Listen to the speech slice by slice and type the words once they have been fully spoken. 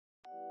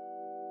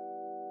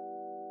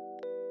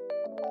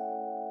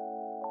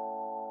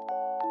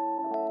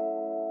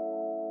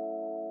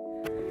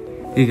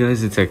Hey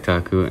guys, it's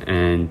Ektaku,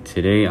 and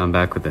today I'm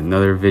back with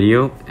another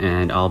video,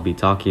 and I'll be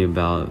talking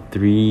about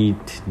 3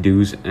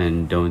 do's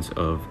and don'ts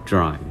of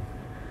drawing.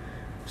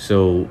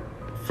 So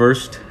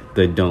first,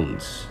 the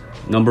don'ts.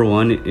 Number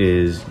 1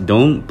 is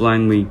don't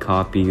blindly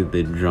copy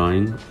the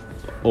drawing,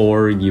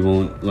 or you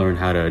won't learn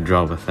how to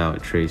draw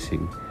without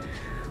tracing.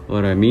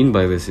 What I mean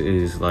by this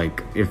is,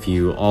 like, if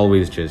you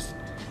always just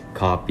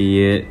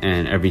copy it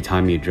and every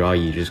time you draw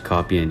you just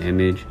copy an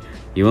image,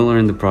 you won't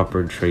learn the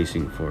proper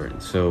tracing for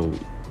it. So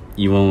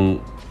you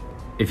won't,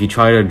 if you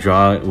try to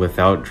draw it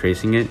without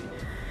tracing it,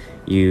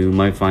 you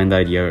might find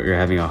that you're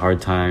having a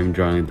hard time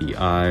drawing the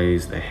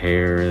eyes, the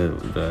hair,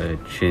 the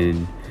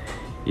chin.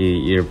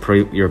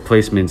 Your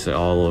placement's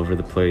all over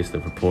the place,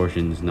 the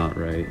proportion's not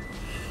right,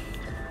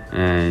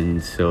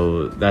 and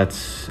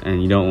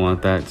you don't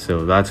want that,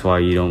 so that's why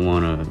you don't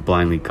want to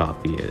blindly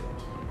copy it.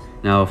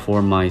 Now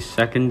for my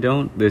second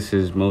don't, this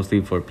is mostly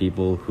for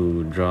people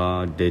who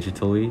draw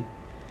digitally,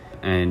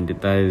 and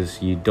that is,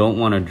 you don't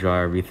want to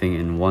draw everything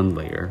in one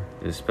layer,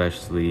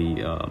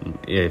 especially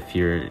if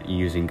you're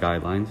using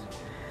guidelines,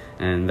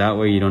 and that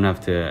way you don't have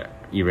to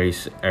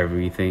erase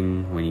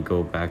everything when you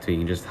go back to it. You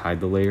can just hide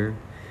the layer.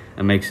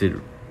 It makes it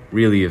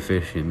really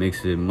efficient,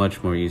 makes it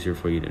much more easier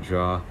for you to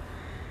draw.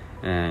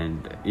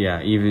 And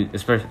yeah, even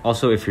especially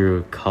also if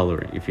you're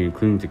coloring, if you're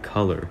including the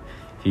color,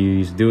 if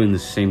you do it in the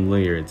same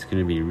layer, it's going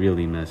to be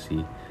really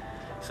messy.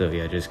 So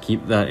yeah, just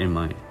keep that in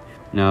mind.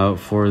 Now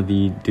for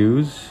the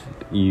do's,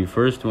 you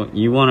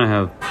want to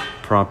have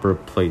proper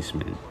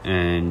placement,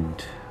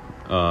 and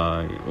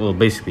well,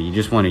 basically you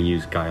just want to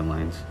use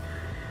guidelines.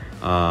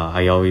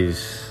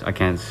 I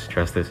can't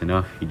stress this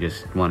enough, you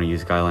just want to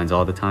use guidelines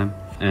all the time,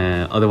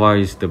 and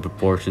otherwise the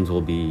proportions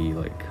will be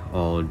like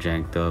all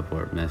janked up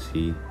or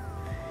messy.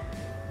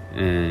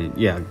 And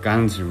yeah,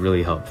 guidelines are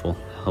really helpful,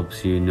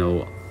 helps you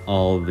know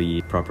all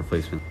the proper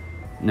placement.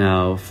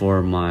 Now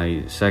for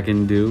my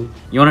second do,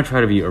 you want to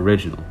try to be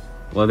original,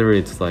 whether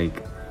it's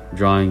like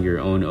drawing your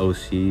own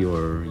OC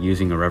or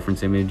using a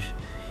reference image.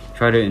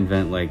 Try to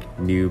invent like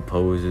new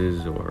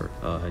poses or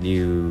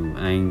new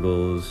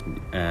angles,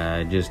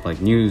 just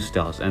like new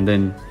styles, and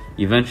then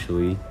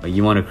eventually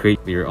you want to create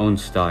your own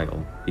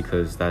style,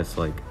 because that's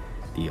like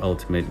the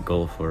ultimate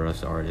goal for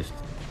us artists.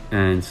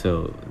 And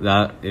so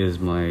that is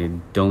my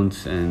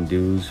don'ts and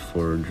do's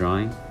for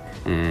drawing.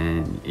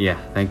 And yeah,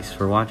 thanks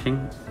for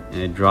watching,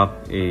 and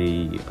drop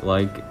a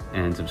like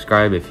and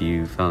subscribe if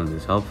you found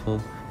this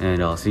helpful,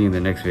 and I'll see you in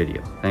the next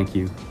video. Thank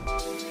you.